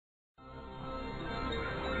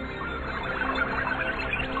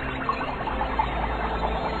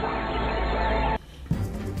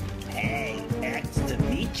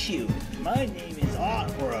My name is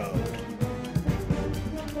Off-Road.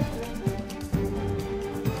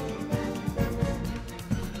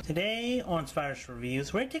 Today on Spiderus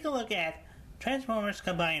Reviews, we're taking a look at Transformers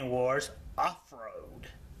Combined Wars Off-Road.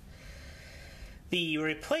 The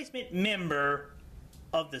replacement member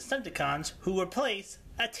of the Stunticons who replaced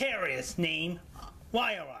a terrorist named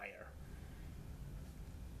Wire.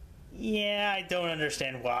 Yeah, I don't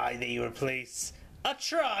understand why they replace a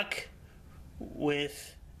truck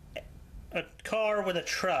with a car with a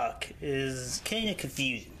truck is kind of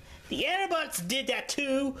confusing. The Autobots did that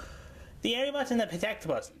too. The Autobots and the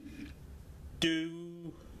Protectobots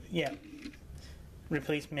do, yeah,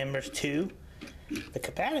 replace members too. The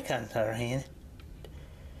Capaticons, on the other hand,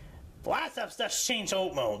 blast up stuff, change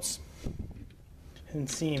old modes. And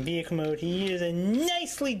see in vehicle mode, he is a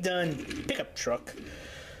nicely done pickup truck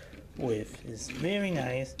with his very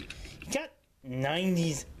nice. He got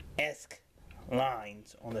 90s-esque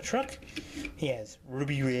lines on the truck. He has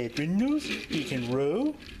ruby red windows. He can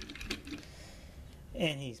row.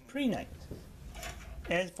 And he's pretty nice.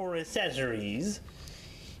 As for accessories,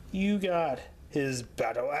 you got his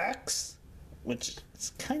battle axe, which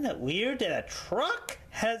is kind of weird that a truck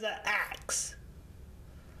has an axe.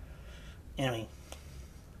 Anyway,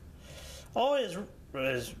 all his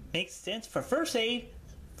makes sense for first aid.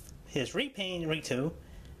 His repaint Ritu,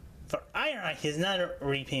 for Iron his not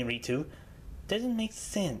repaint Ritu, doesn't make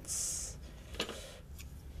sense.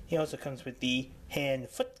 He also comes with the hand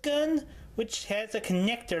foot gun, which has a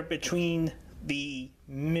connector between the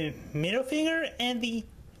middle finger and the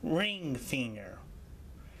ring finger.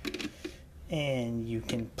 And you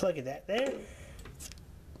can plug that there.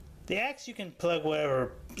 The axe you can plug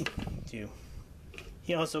whatever to.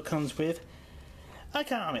 He also comes with a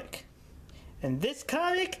comic. And this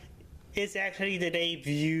comic is actually the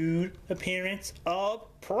debut appearance of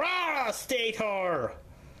Prostator.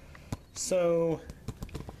 So,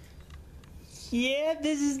 yeah,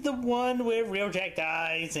 this is the one where Wheeljack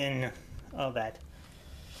dies and all that.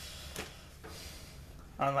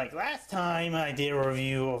 Unlike last time I did a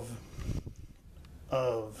review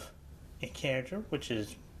of a character, which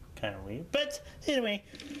is kind of weird. But anyway,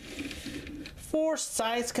 for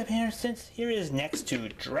size comparisons, here is next to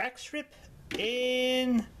Dragstrip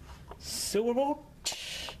in Silverbolt.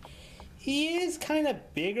 He is kind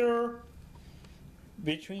of bigger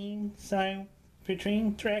between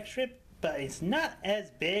Dragstrip, but it's not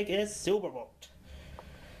as big as Silverbolt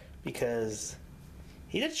because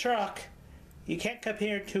he's a truck. You can't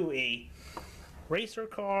compare it to a racer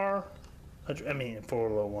car. I mean,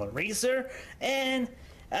 Formula One racer and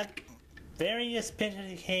a very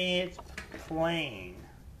sophisticated plane.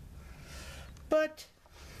 But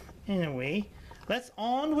anyway, let's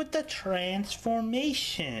on with the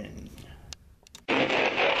transformation.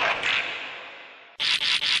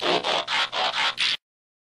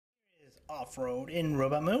 Is Off-Road in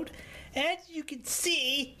robot mode. As you can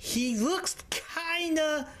see, he looks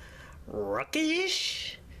kinda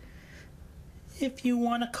rockish, if you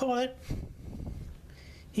want to call it.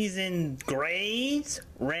 He's in grays,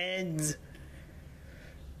 reds,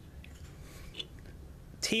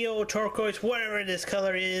 teal, turquoise, whatever this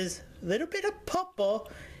color is. A little bit of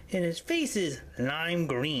purple, and his face is lime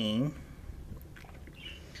green.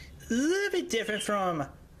 A little bit different from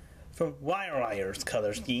Wire's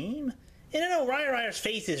color scheme. And I know Wire's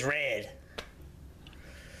face is red.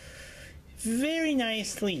 Very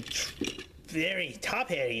nicely, very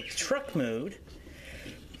top-heavy truck mode.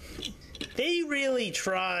 They really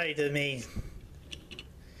try to make,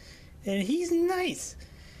 and he's nice.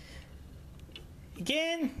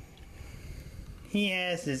 Again, he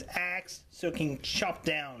has his axe so he can chop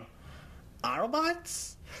down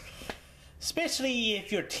Autobots. Especially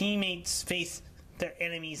if your teammates face their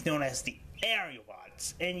enemies known as the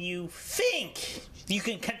Aerobots. And you think you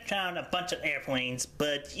can cut down a bunch of airplanes,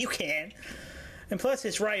 but you can't. And plus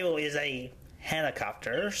his rival is a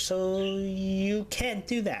helicopter, so you can't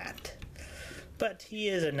do that. But he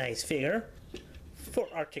is a nice figure. For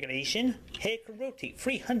articulation, head can rotate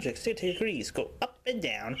 360 degrees, go up and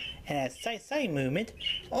down, and as side-side movement,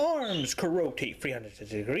 arms can rotate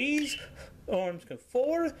 360 degrees, arms go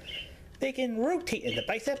forward, they can rotate in the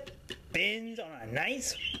bicep, bend on a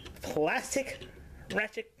nice plastic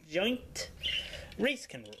ratchet joint, wrist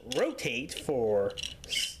can rotate for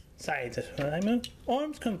sides of the move,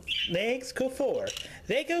 arms come, legs go forward,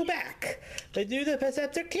 they go back, they do the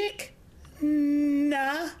Perceptor kick,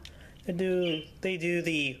 nah. They do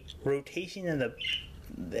the rotation in the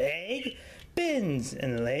leg, bends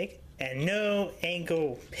in the leg, and no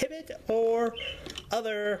ankle pivot or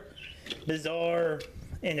other bizarre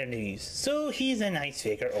entities. So he's a nice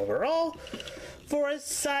figure overall. For a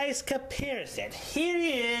size comparison, here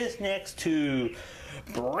he is next to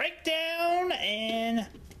Breakdown and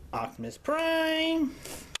Optimus Prime.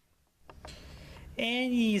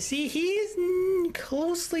 And you see he's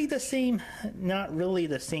closely the same, not really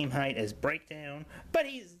the same height as Breakdown, but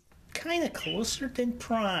he's kind of closer than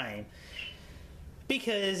Prime.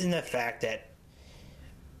 Because in the fact that,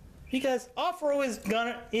 because Off-Road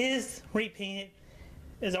is repainted,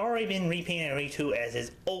 has already been repainted and retooled as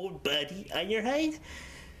his old buddy Ironhide,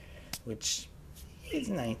 which is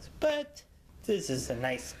nice, but this is a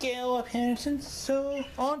nice scale of Henderson. So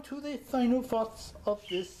on to the final thoughts of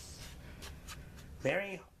this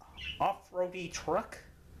very off-roady truck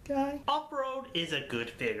guy. Off-Road is a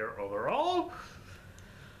good figure overall,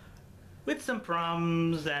 with some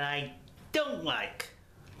problems that I don't like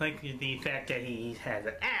the fact that he has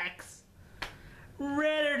an axe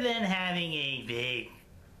rather than having a big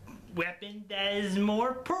weapon that is more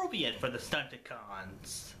appropriate for the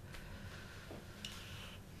Stunticons.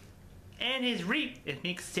 And his it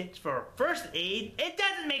makes sense for first aid. It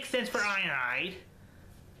doesn't make sense for Ironhide.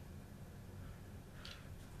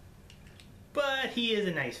 But he is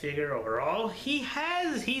a nice figure overall. He's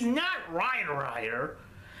not Rider.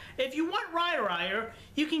 If you want Rider,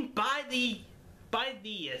 you can buy the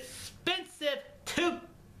expensive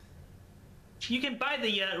you can buy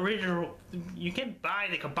the original, you can buy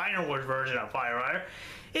the Combiner Wars version of Rider.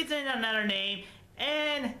 It's in another name,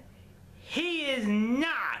 and he is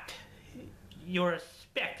not your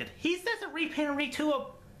expected. He's just a repaint and retool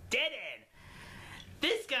of Dead End.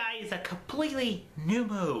 This guy is a completely new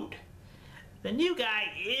mode. The new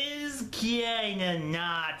guy is kinda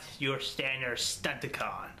not your standard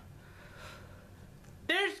Stunticon.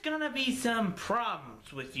 There's gonna be some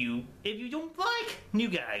problems with you if you don't like new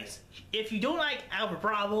guys. If you don't like Alpha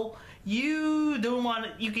Bravo, you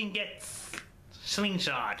can get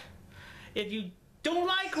Slingshot. If you don't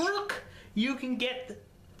like Rook, you can get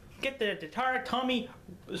the Tara Tommy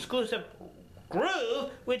exclusive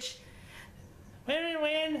Groove, which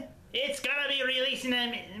when it's gonna be released in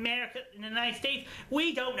America, in the United States,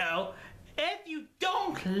 we don't know. If you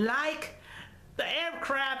don't like the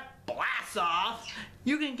aircraft Blast Off,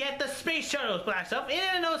 you can get the Space Shuttles Blast Off,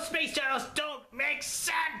 even though Space Shuttles don't make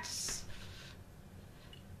sense.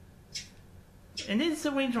 And this is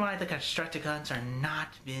the reason why the Constructicons are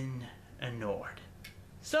not been ignored.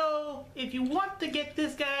 So, if you want to get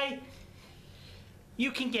this guy,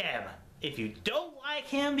 you can get him. If you don't like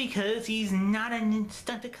him because he's not a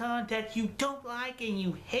Stunticon that you don't like and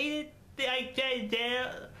you hate it, the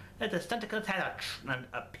idea that the Stunticons had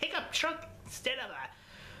a pickup truck instead of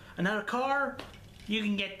another car, you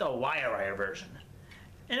can get the Wire version.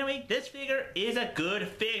 Anyway, this figure is a good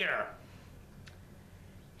figure.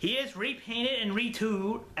 He is repainted and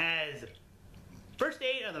retooled as first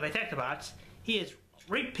aid of the Detectabots. He is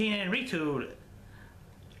repainted and retooled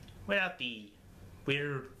without the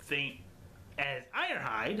weird thing as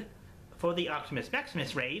Ironhide for the Optimus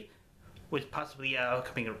Maximus raid, with possibly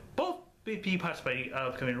upcoming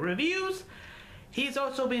upcoming reviews. He's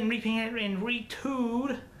also been repainted and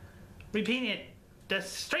retooled,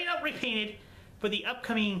 straight up repainted for the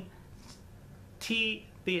upcoming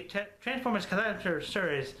Transformers Collector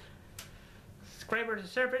Series Scraper to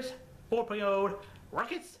Surface 4.0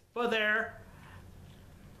 rockets for their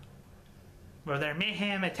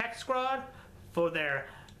Mayhem Attack Squad, for their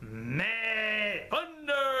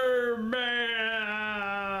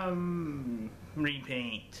Thunderman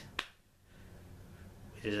repaint,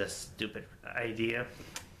 which is a stupid idea.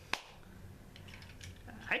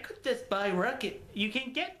 I could just buy Rocket. You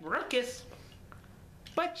can get Ruckus,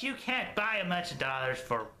 but you can't buy a bunch of dollars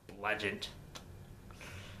for Bludgeon.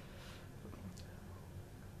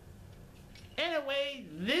 Anyway,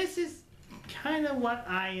 this is kind of what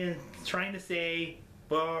I am trying to say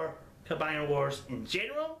for Combiner Wars in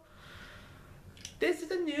general. This is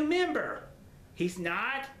a new member. He's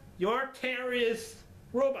not your terrorist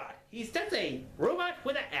robot. He's just a robot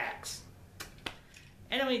with an axe.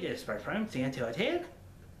 Anyway, this is Spiderus Prime, see until I take.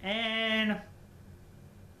 And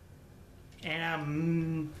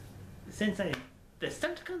since the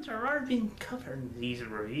Stunticons are already being covered in these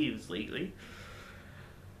reviews lately,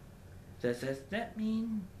 does that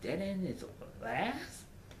mean Dead End is last?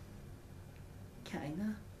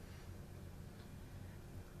 Kinda.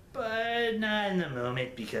 But not in the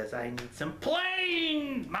moment, because I need some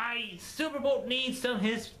playing! My Superbolt needs some of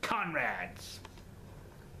his comrades.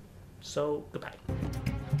 So, goodbye.